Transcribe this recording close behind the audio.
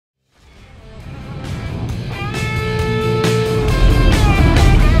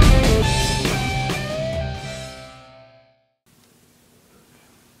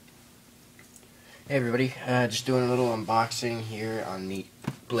everybody, just doing a little unboxing here on the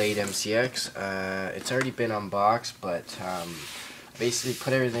Blade MCX. It's already been unboxed, but basically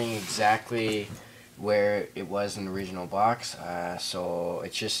put everything exactly where it was in the original box. So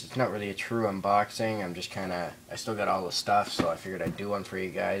it's not really a true unboxing. I still got all the stuff, so I figured I'd do one for you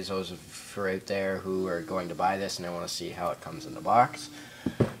guys, those for out there who are going to buy this and they want to see how it comes in the box,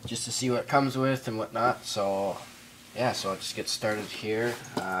 just to see what it comes with and whatnot. So yeah, so I'll just get started here.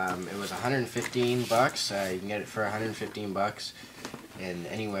 It was 115 bucks. You can get it for 115 bucks, and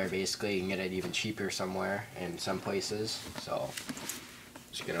anywhere basically. You can get it even cheaper somewhere in some places. So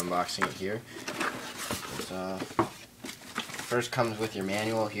just get unboxing it here. First comes with your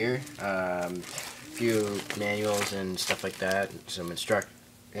manual here. A few manuals and stuff like that. Some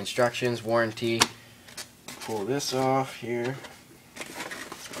instructions, warranty. Pull this off here.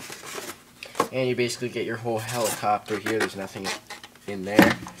 And you basically get your whole helicopter here. There's nothing in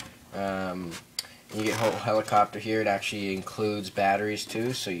there. You get whole helicopter here. It actually includes batteries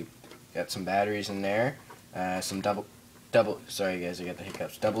too, so you got some batteries in there. Some sorry guys, I got the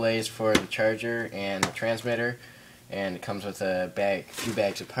hiccups. Double A's for the charger and the transmitter. And it comes with a few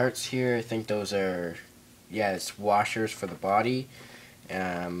bags of parts here. I think those are, yeah, it's washers for the body.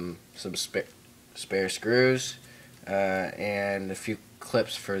 Some spare screws, and a few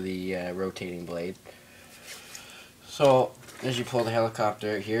clips for the rotating blade. So as you pull the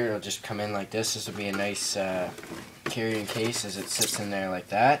helicopter here, it'll just come in like this. This will be a nice carrying case as it sits in there like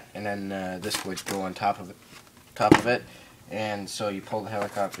that, and then this would go on top of it. And so you pull the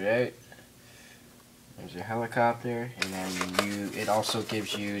helicopter out. There's your helicopter, and then it also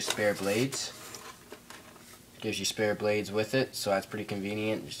gives you spare blades. Gives you spare blades with it, so that's pretty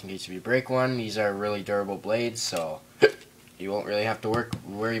convenient just in case if you break one. These are really durable blades, so you won't really have to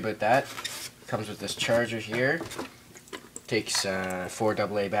worry about that. Comes with this charger here. Takes 4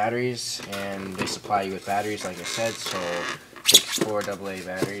 AA batteries, and they supply you with batteries like I said, so it takes 4 AA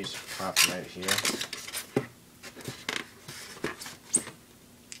batteries. Pop them out here.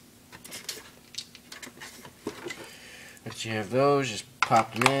 Once you have those, just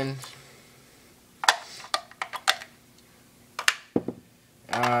pop them in.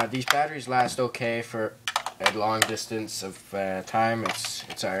 These batteries last okay for a long distance of time.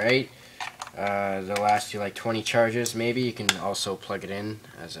 It's alright. They'll last you like 20 charges maybe. You can also plug it in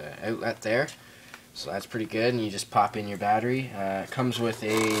as an outlet there, so that's pretty good. And you just pop in your battery. It comes with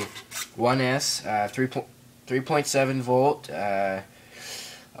a 1S 3.7 volt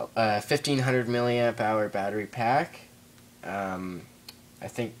 1500 milliamp hour battery pack.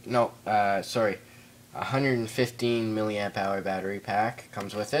 Sorry, 115 milliamp hour battery pack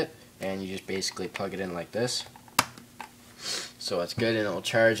comes with it, and you just basically plug it in like this. So it's good, and it'll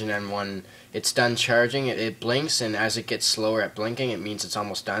charge, and then when it's done charging, it blinks, and as it gets slower at blinking, it means it's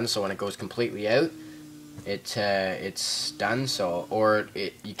almost done. So when it goes completely out, it's done. So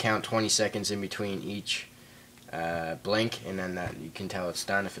you count 20 seconds in between each blink, and then you can tell it's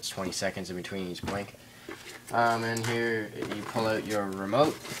done if it's 20 seconds in between each blink. And here you pull out your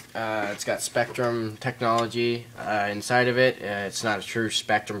remote. It's got Spektrum technology inside of it. It's not a true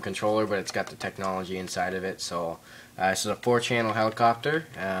Spektrum controller, but it's got the technology inside of it. So this is a 4-channel helicopter.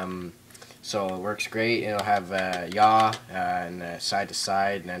 So it works great. It'll have yaw and side to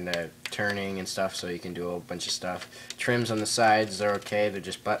side, and then turning and stuff, so you can do a whole bunch of stuff. Trims on the sides, they're okay. They're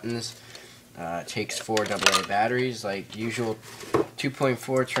just buttons. It takes 4 AA batteries, like usual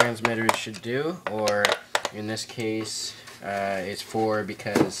 2.4 transmitters should do, or in this case, it's 4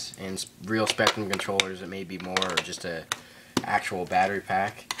 because in real Spektrum controllers it may be more, or just a actual battery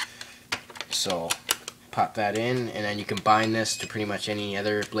pack. So pop that in, and then you can bind this to pretty much any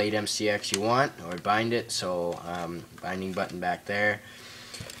other Blade MCX you want, or bind it. So binding button back there,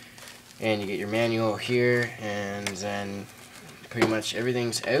 and you get your manual here, and then pretty much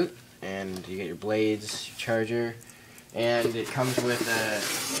everything's out, and you get your blades, your charger. And it comes with a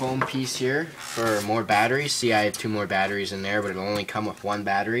foam piece here for more batteries. See, I have 2 more batteries in there, but it'll only come with 1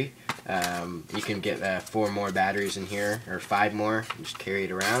 battery. You can get 4 more batteries in here, or 5 more, and just carry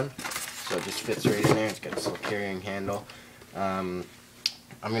it around. So it just fits right in there. It's got this little carrying handle. I'm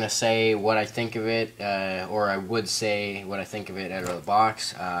going to say what I think of it, or I would say what I think of it out of the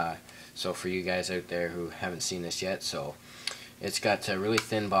box. So for you guys out there who haven't seen this yet, so it's got a really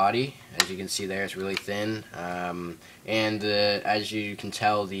thin body. As you can see there, it's really thin. And as you can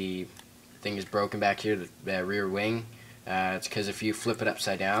tell, the thing is broken back here, the rear wing. It's because if you flip it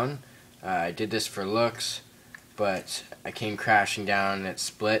upside down, I did this for looks, but I came crashing down and it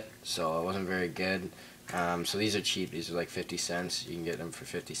split, so it wasn't very good. So these are cheap. These are like 50 cents. You can get them for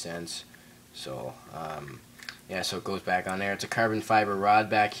 50 cents. So yeah, so it goes back on there. It's a carbon fiber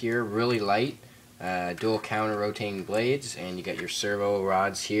rod back here, really light. dual counter rotating blades, and you got your servo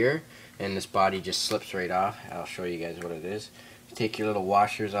rods here, and this body just slips right off. I'll show you guys what it is. You take your little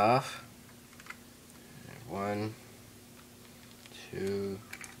washers off. 1, 2.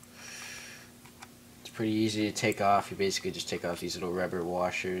 It's pretty easy to take off. You basically just take off these little rubber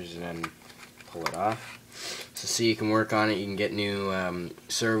washers and then pull it off. So see, you can work on it. You can get new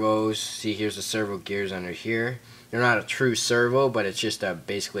servos. See, here's the servo gears under here. They're not a true servo, but it's just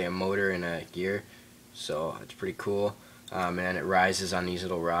basically a motor and a gear. So it's pretty cool. And then it rises on these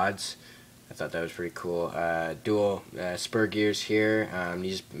little rods. I thought that was pretty cool. Dual spur gears here.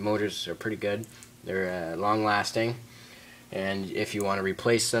 These motors are pretty good. They're long lasting. And if you want to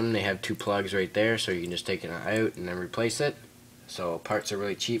replace them, they have 2 plugs right there, so you can just take it out and then replace it. So parts are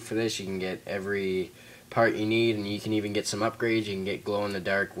really cheap for this. You can get every part you need, and you can even get some upgrades. You can get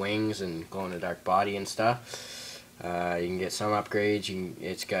glow-in-the-dark wings and glow-in-the-dark body and stuff. You can get some upgrades.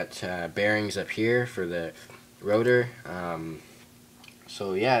 It's got bearings up here for the rotor.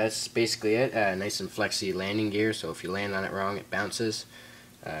 So yeah, that's basically it. Nice and flexy landing gear, so if you land on it wrong, it bounces.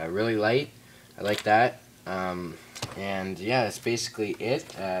 Really light. I like that. And yeah, that's basically it.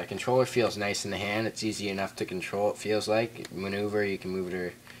 Controller feels nice in the hand. It's easy enough to control, it feels like. Maneuver, you can move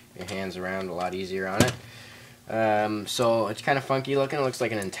your hands around a lot easier on it. So it's kind of funky looking. It looks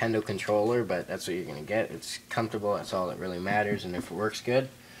like a Nintendo controller, but that's what you're going to get. It's comfortable, that's all that really matters, and if it works good.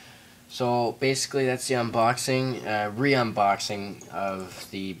 So basically that's the unboxing, re-unboxing of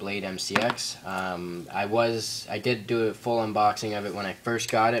the Blade MCX. I did do a full unboxing of it when I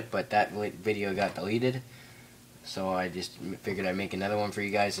first got it, but that video got deleted. So I just figured I'd make another one for you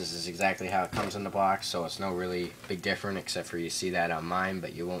guys. This is exactly how it comes in the box, so it's no really big different, except for you see that on mine,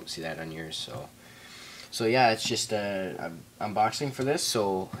 but you won't see that on yours. So yeah, it's just an unboxing for this,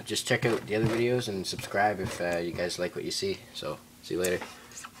 so just check out the other videos and subscribe if you guys like what you see. So see you later.